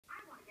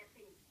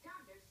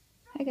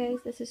Hi guys,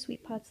 this is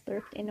Sweet Pot's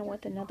Thrift and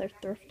with another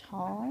thrift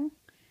haul.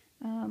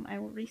 I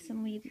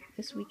recently,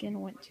 this weekend,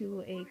 went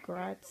to a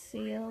garage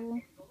sale,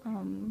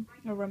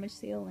 a rummage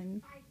sale,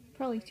 and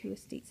probably two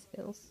estate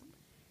sales.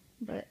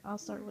 But I'll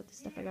start with the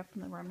stuff I got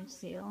from the rummage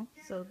sale.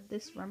 So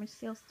this rummage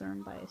sale is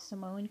thrown by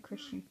Samoan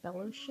Christian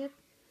Fellowship.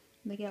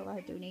 They get a lot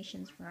of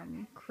donations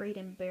from Crate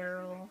and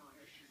Barrel.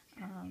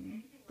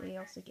 They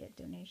also get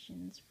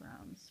donations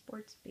from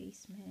Sports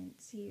Basement,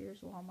 Sears,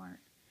 Walmart.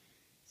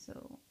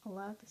 So a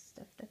lot of the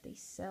stuff that they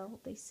sell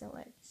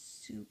at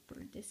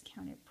super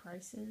discounted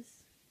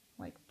prices.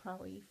 Like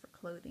probably for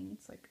clothing,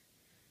 it's like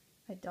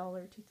 $1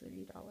 to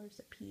 $3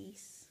 a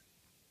piece,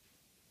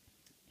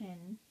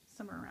 and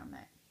somewhere around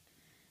that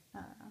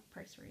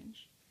price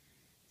range.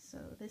 So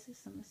this is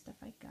some of the stuff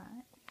I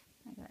got.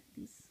 I got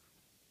these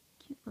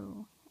cute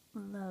little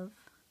little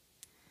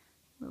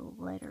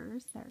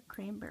letters that are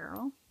Crate and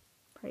Barrel.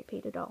 Probably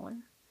paid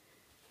 $1.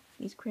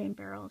 These Crate and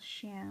Barrel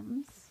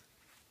shams.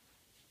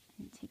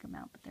 I didn't take them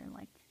out, but they're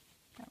like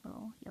got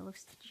little yellow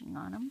stitching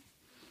on them.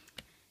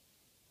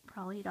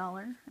 Probably $1.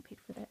 I paid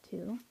for that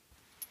too.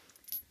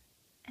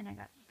 And I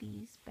got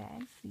these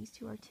bags. These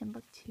two are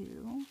Timbuktu.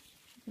 You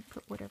can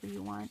put whatever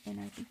you want, and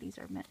I think these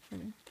are meant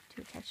to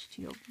attach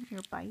to your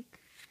bike.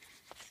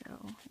 So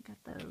I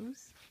got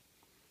those.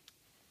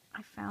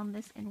 I found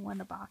this in one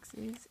of the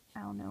boxes.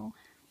 I don't know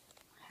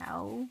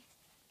how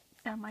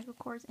Michael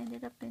Kors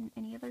ended up in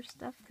any other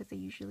stuff, because they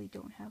usually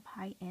don't have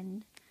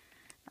high-end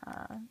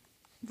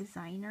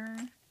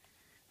designer,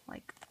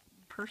 like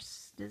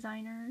purse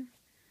designer,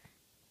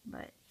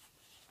 but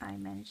I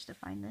managed to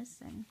find this,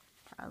 and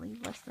probably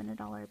less than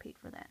 $1 I paid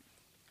for that.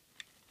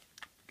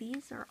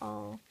 These are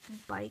all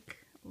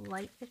bike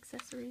light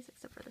accessories,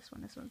 except for this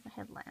one. This one's the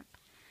headlamp,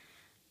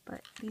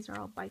 but these are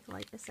all bike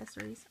light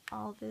accessories.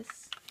 All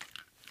this,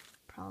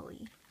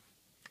 probably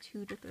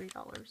 $2 to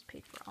 $3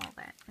 paid for all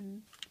that,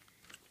 and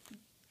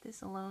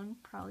this alone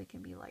probably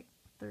can be like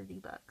 30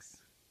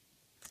 bucks.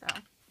 So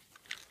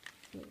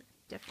yeah,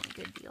 definitely a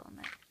good deal on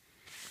that.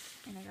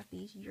 And I got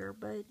these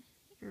earbuds,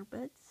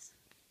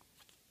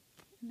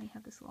 and they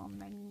have this little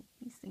magnet.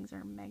 These things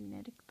are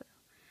magnetic, but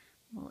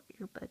little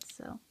earbuds,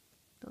 so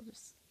they'll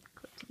just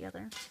clip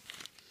together.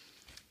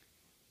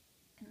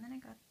 And then I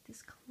got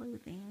this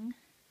clothing.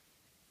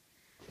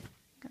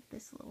 Got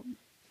this little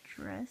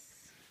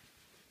dress.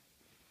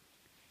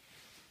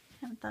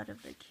 Haven't thought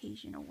of the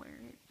occasion to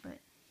wear it, but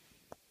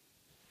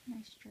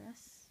nice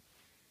dress.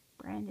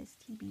 Brand is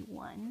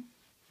TB1.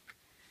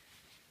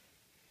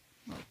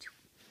 Little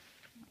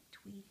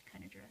tweed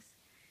kind of dress.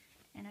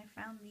 And I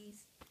found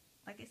these,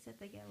 like I said,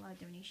 they get a lot of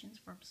donations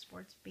from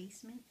Sports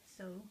Basement.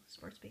 So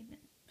Sports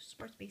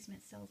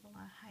Basement sells a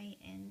lot of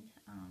high-end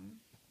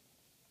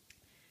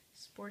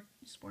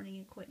sporting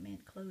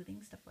equipment,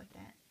 clothing, stuff like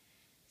that.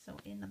 So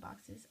in the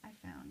boxes I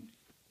found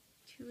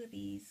two of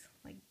these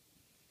like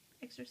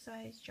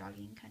exercise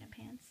jogging kind of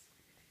pants.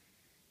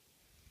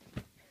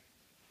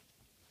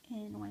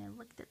 And when I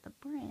looked at the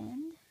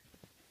brand,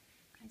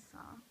 I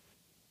saw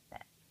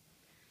that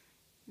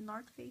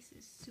North Face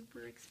is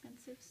super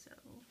expensive, so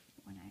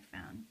when I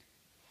found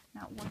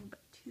not one but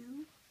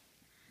two,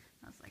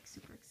 I was like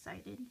super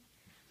excited.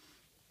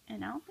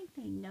 And I don't think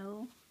they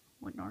know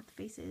what North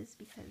Face is,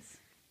 because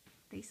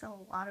they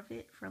sell a lot of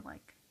it for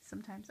like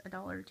sometimes $1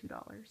 or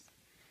 $2.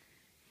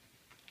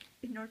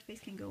 North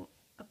Face can go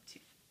up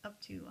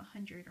to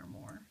 100 or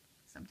more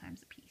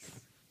sometimes a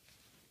piece.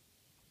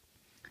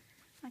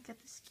 I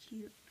got this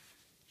cute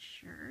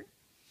shirt.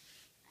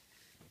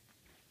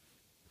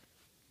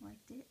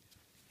 Liked it.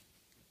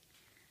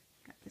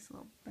 Got this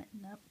little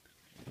button-up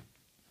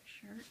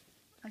shirt.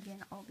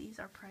 Again, all these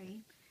are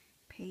probably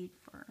paid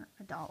for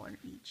 $1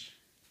 each.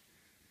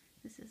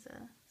 This is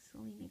a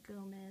Selena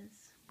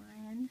Gomez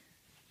brand.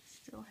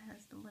 Still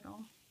has the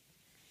little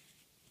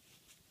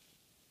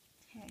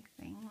tag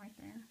thing right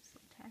there,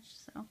 still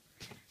attached, so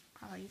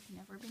probably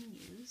never been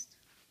used.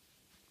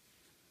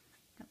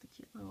 Got the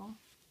cute little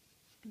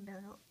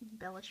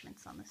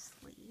embellishments on the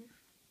sleeve.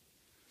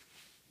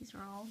 These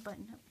are all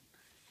button-up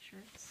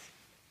shirts.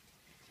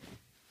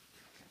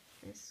 Got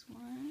this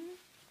one,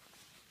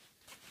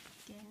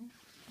 again,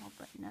 all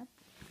button-up.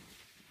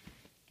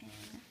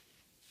 And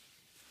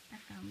I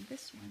found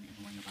this one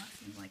in one of the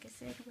boxes. Like I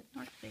said, with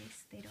North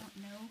Face, they don't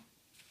know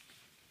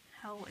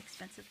how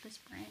expensive this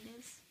brand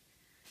is.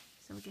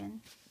 So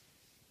again,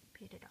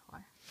 paid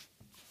 $1.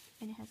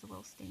 And it has a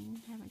little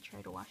stain. I haven't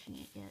tried washing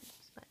it yet,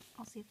 but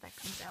I'll see if that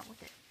comes out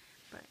with it.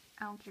 But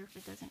I don't care if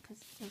it doesn't,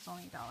 because it was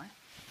only $1.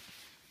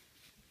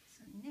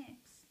 So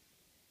next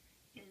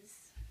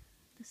is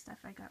the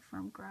stuff I got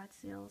from garage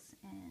sales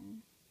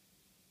and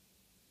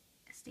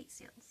estate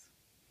sales.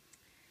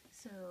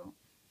 So,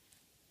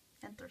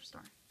 and thrift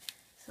store.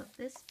 So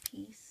this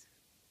piece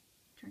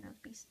turned out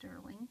to be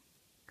sterling.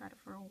 Got it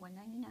for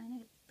 $1.99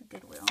 at the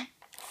Goodwill.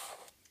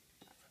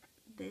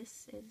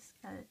 This is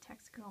a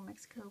Texaco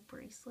Mexico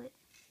bracelet,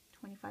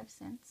 25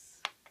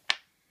 cents.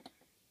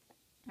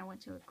 I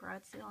went to a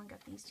garage sale and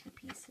got these two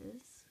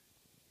pieces.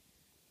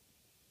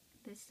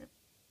 This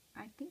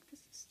I think this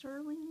is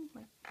sterling,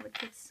 like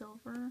liquid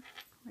silver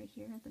right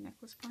here, the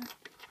necklace part.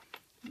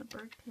 The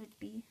bird could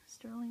be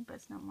sterling, but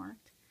it's not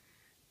marked.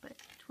 But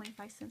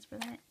 25 cents for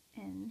that,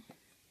 and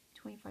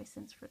 25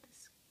 cents for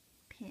this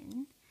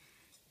pin.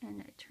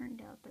 And it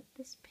turned out that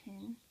this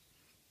pin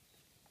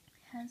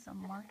has a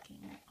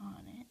marking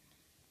on it,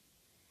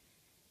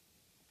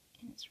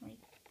 and it's right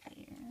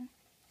there,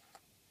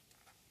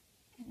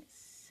 and it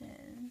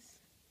says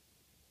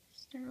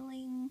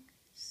Sterling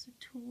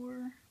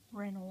Suture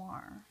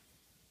Renoir.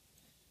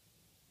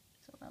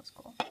 So that was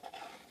cool.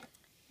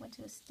 Went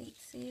to a estate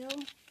sale,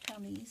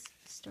 found these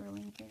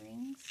sterling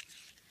earrings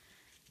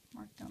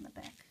marked on the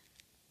back.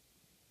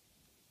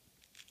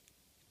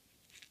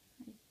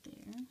 Right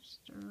there,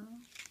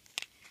 sterling,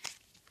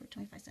 for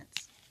 25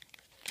 cents.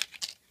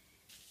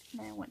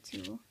 Then I went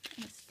to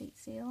an estate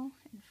sale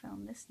and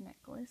found this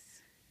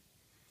necklace.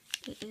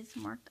 It is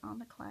marked on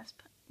the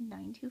clasp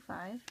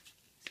 925,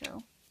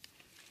 so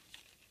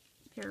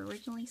they're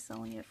originally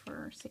selling it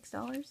for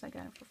 $6. I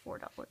got it for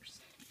 $4.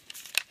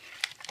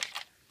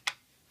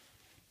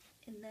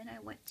 And then I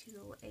went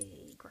to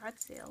a garage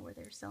sale where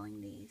they're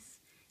selling these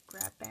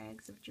grab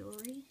bags of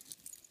jewelry,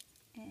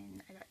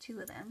 and I got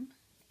 2 of them,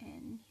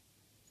 and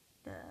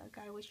the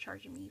guy was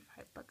charging me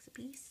 $5 a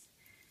piece,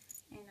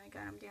 and I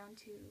got them down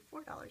to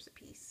 $4 a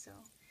piece. So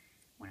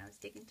when I was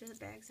digging through the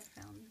bags,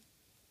 I found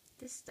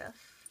this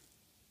stuff,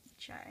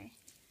 which I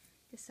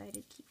decided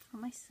to keep for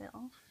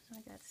myself. So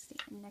I got a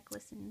statement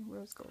necklace in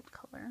rose gold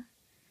color.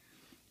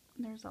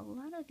 There's a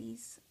lot of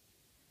these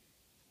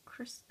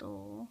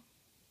crystal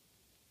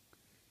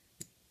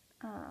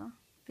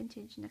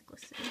vintage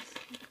necklaces,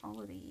 like all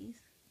of these.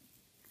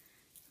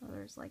 So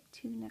there's like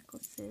 2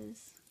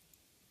 necklaces,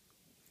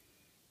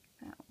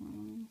 that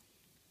one,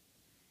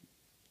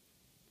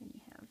 then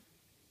you have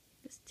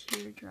this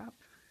teardrop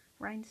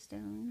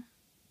rhinestone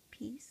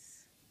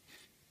piece,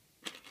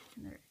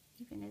 and there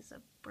even is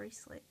a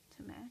bracelet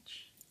to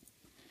match.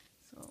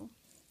 So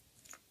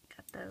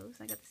got those.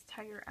 I got this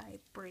tiger eye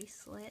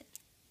bracelet.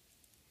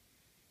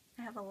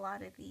 I have a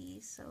lot of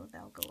these, so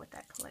that'll go with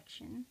that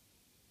collection.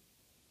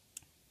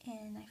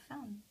 And I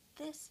found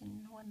this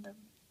in one of the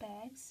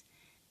bags.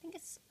 I think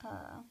it's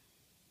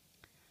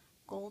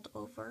gold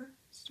over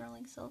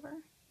sterling silver,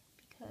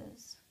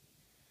 because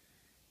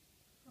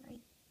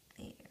right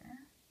there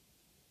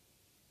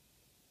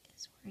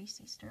is where you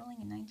see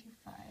sterling in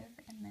 925,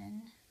 and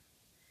then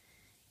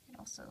it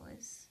also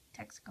is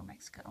Texaco,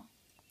 Mexico.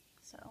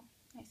 So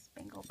nice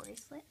bangle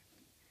bracelet.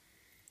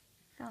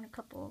 Found a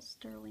couple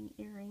sterling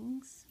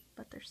earrings,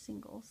 but they're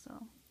single, so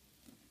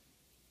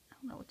I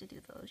don't know what to do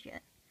with those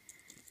yet.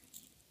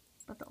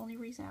 But the only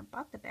reason I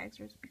bought the bags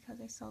was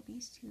because I saw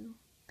these 2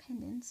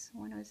 pendants.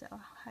 One was an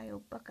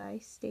Ohio Buckeye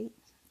State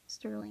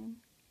sterling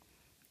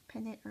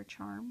pendant or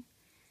charm,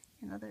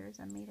 and the other is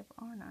a Maid of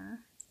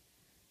Honor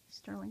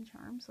sterling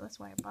charm. So that's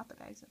why I bought the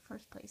bags in the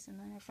first place. And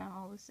then I found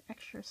all this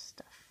extra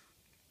stuff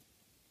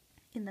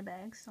in the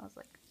bags, so I was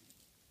like,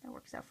 that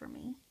works out for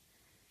me.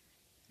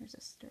 There's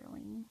a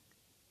sterling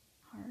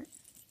heart.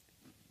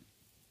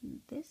 And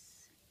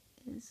this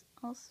is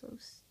also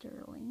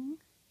sterling.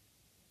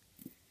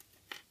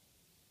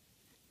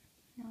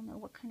 I don't know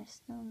what kind of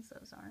stones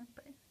those are,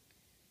 but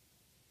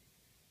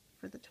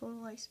for the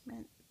total I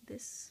spent,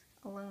 this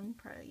alone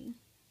probably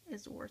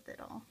is worth it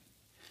all.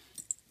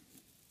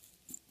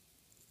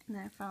 And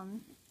then I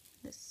found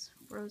this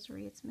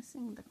rosary. It's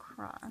missing the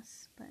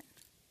cross, but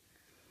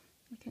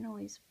I can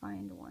always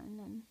find one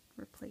and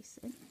replace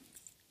it.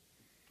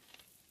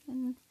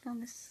 And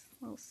found this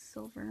little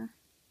silver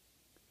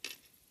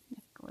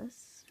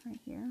necklace right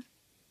here.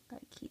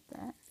 Thought I'd keep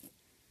that.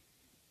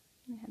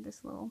 And I had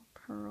this little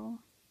pearl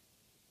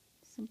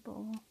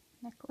simple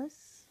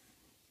necklace.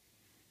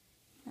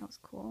 That was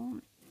cool.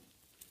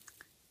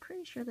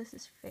 Pretty sure this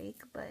is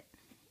fake, but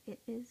it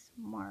is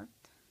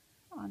marked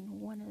on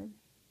one of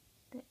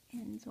the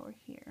ends over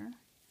here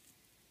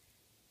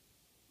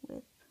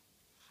with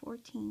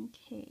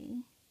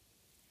 14K.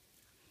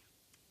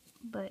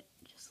 But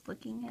just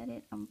looking at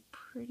it, I'm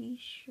pretty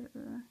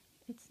sure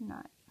it's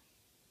not.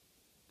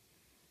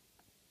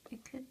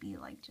 It could be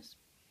like just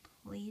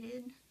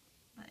plated,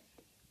 but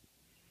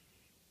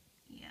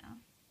yeah.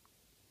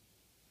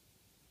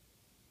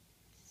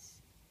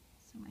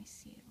 So I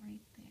see it right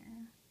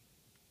there.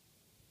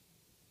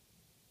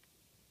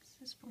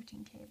 This is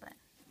 14K, but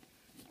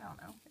I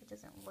don't know. It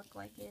doesn't look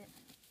like it.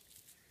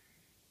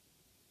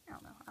 I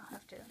don't know. I'll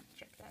have to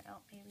check that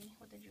out maybe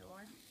with the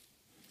jeweler.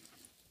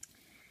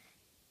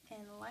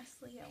 And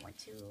lastly, I went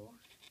to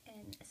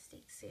an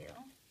estate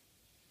sale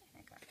and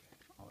I got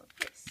all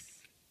of this.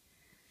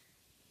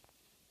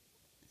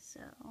 So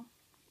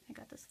I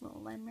got this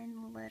little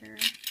lemon letter,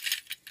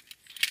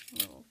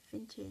 little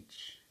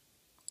vintage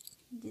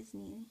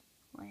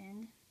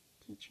Disneyland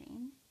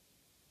keychain.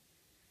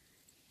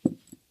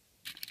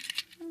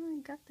 I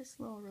got this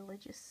little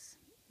religious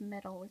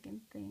metal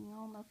looking thing. I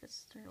don't know if it's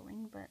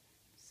sterling, but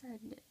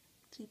decided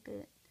to keep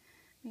it.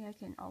 Maybe I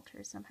can alter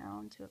it somehow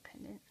into a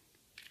pendant.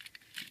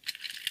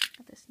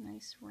 Got this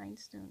nice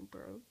rhinestone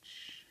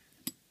brooch,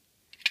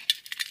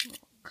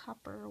 little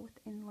copper with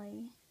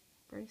inlay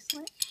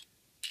bracelet.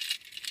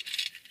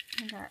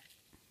 I got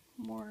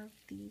more of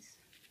these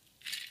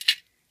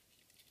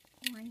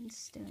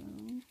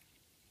rhinestone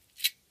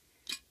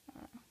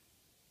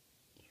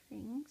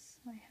earrings.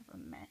 I have a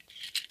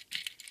match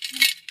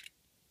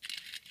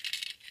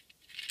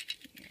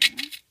here.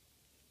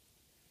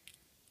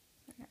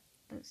 I got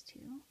those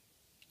two.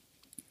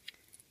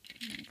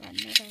 And I got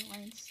another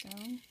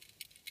rhinestone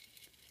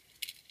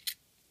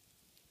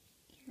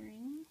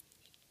earring.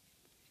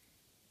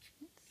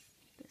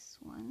 It's this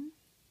one.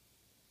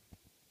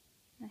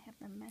 I have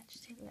the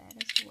match to that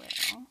as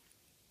well.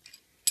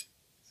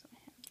 So I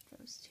have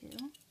those two.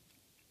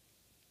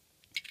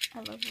 I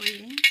love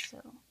reading, so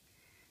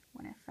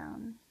when I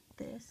found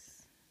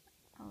this,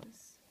 I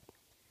was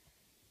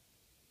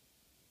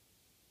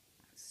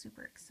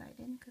super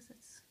excited because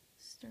it's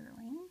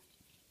sterling.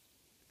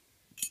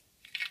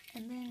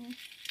 And then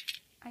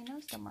I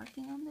noticed a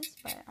marking on this,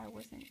 but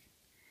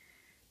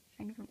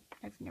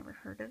I've never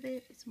heard of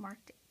it. It's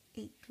marked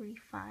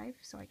 835,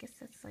 so I guess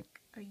that's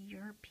like a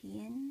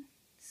European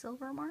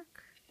silver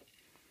mark.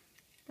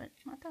 But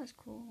I thought it was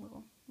cool,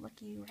 little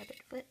lucky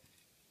rabbit foot.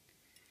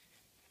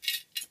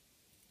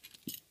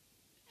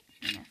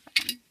 And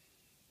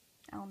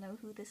I don't know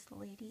who this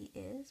lady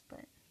is, but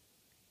I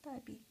thought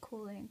it'd be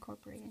cool to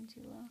incorporate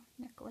into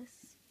a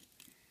necklace.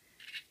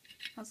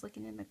 I was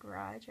looking in the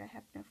garage. I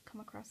happened to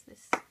come across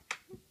this.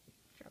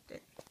 Dropped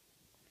it.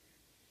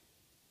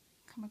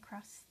 Come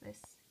across this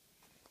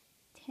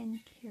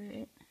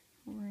 10-carat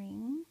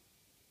ring.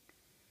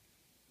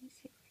 Let me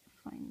see if I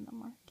can find the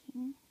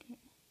marking. Okay,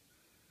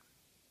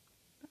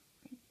 about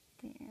right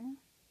there.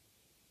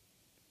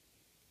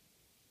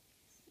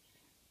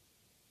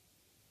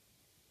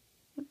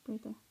 Yep,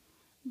 right there.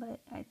 But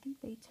I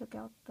think they took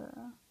out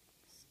the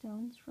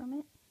stones from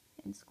it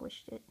and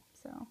squished it,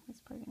 so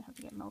it's probably gonna have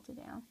to get melted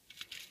down.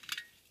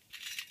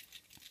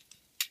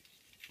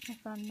 I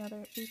found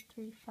another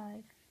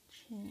 835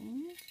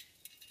 chain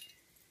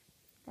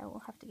that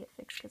will have to get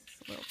fixed because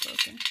it's a little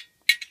broken.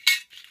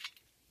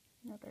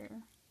 Another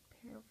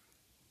pair of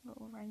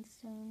little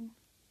rhinestone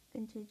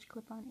vintage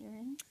clip-on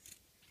earrings.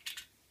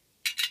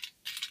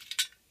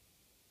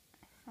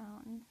 I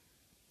found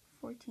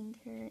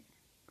 14-carat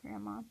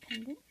grandma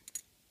pendant.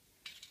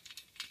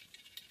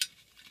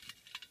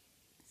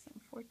 Some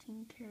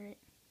 14-carat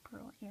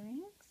pearl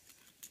earrings.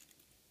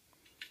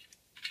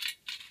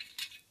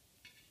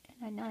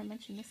 I know I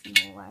mentioned this in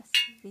the last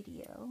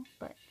video,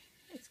 but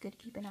it's good to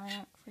keep an eye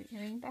out for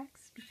earring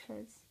backs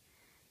because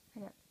I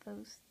got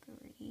those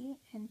three,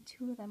 and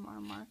two of them are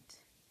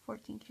marked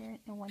 14 karat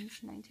and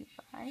one's 925.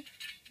 I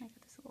got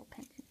this little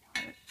pendant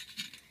heart.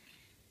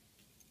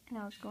 And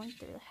I was going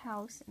through the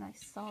house and I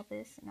saw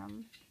this, and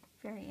I'm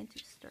very into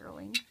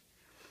sterling.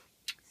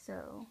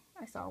 So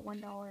I saw a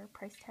 $1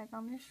 price tag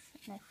on this,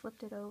 and I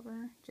flipped it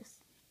over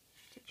just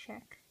to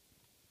check.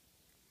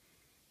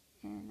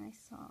 And I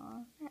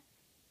saw that.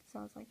 So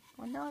I was like,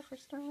 $1 for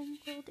sterling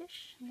little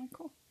dish. I'm like,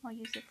 cool, I'll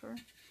use it for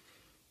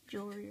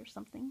jewelry or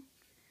something.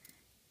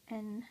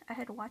 And I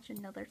had to watch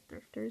another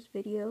thrifter's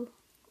video,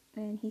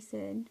 and he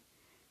said,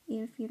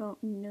 even if you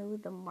don't know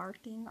the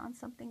marking on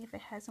something, if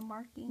it has a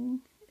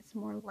marking, it's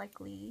more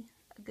likely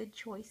a good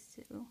choice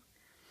to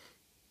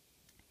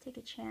take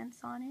a chance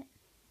on it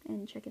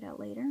and check it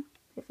out later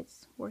if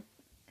it's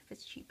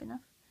cheap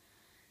enough.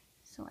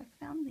 So I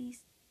found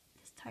this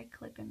tie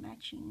clip and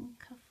matching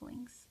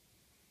cufflinks.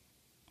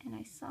 And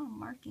I saw a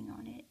marking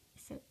on it.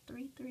 It said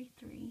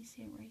 333,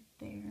 see it right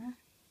there.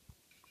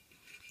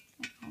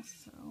 And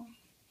also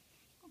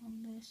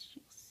on this,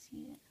 you'll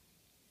see it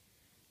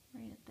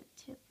right at the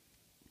tip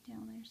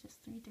down there. It says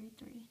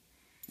 333.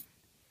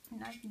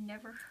 And I've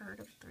never heard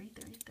of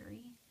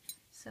 333.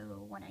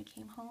 So when I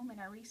came home and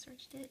I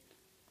researched it,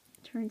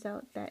 turns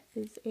out that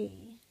is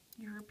a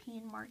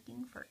European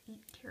marking for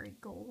 8-karat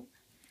gold.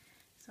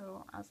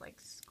 So I was like,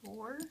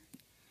 score.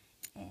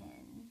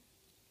 And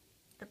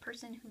the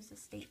person whose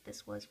estate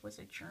this was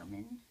a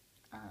German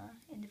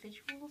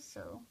individual,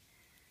 so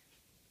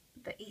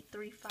the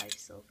 835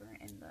 silver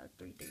and the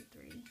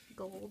 333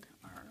 gold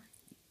are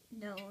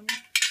known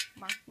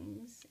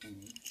markings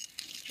in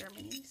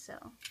Germany. So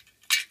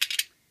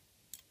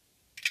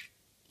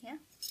yeah,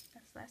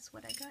 that's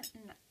what I got,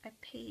 and I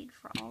paid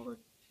for all of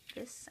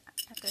this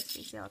at the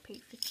estate sale. I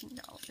paid $15,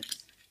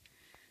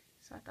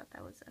 so I thought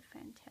that was a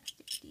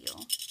fantastic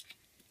deal.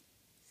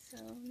 So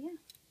yeah,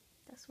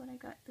 that's what I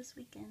got this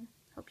weekend.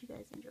 Hope you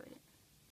guys enjoyed it.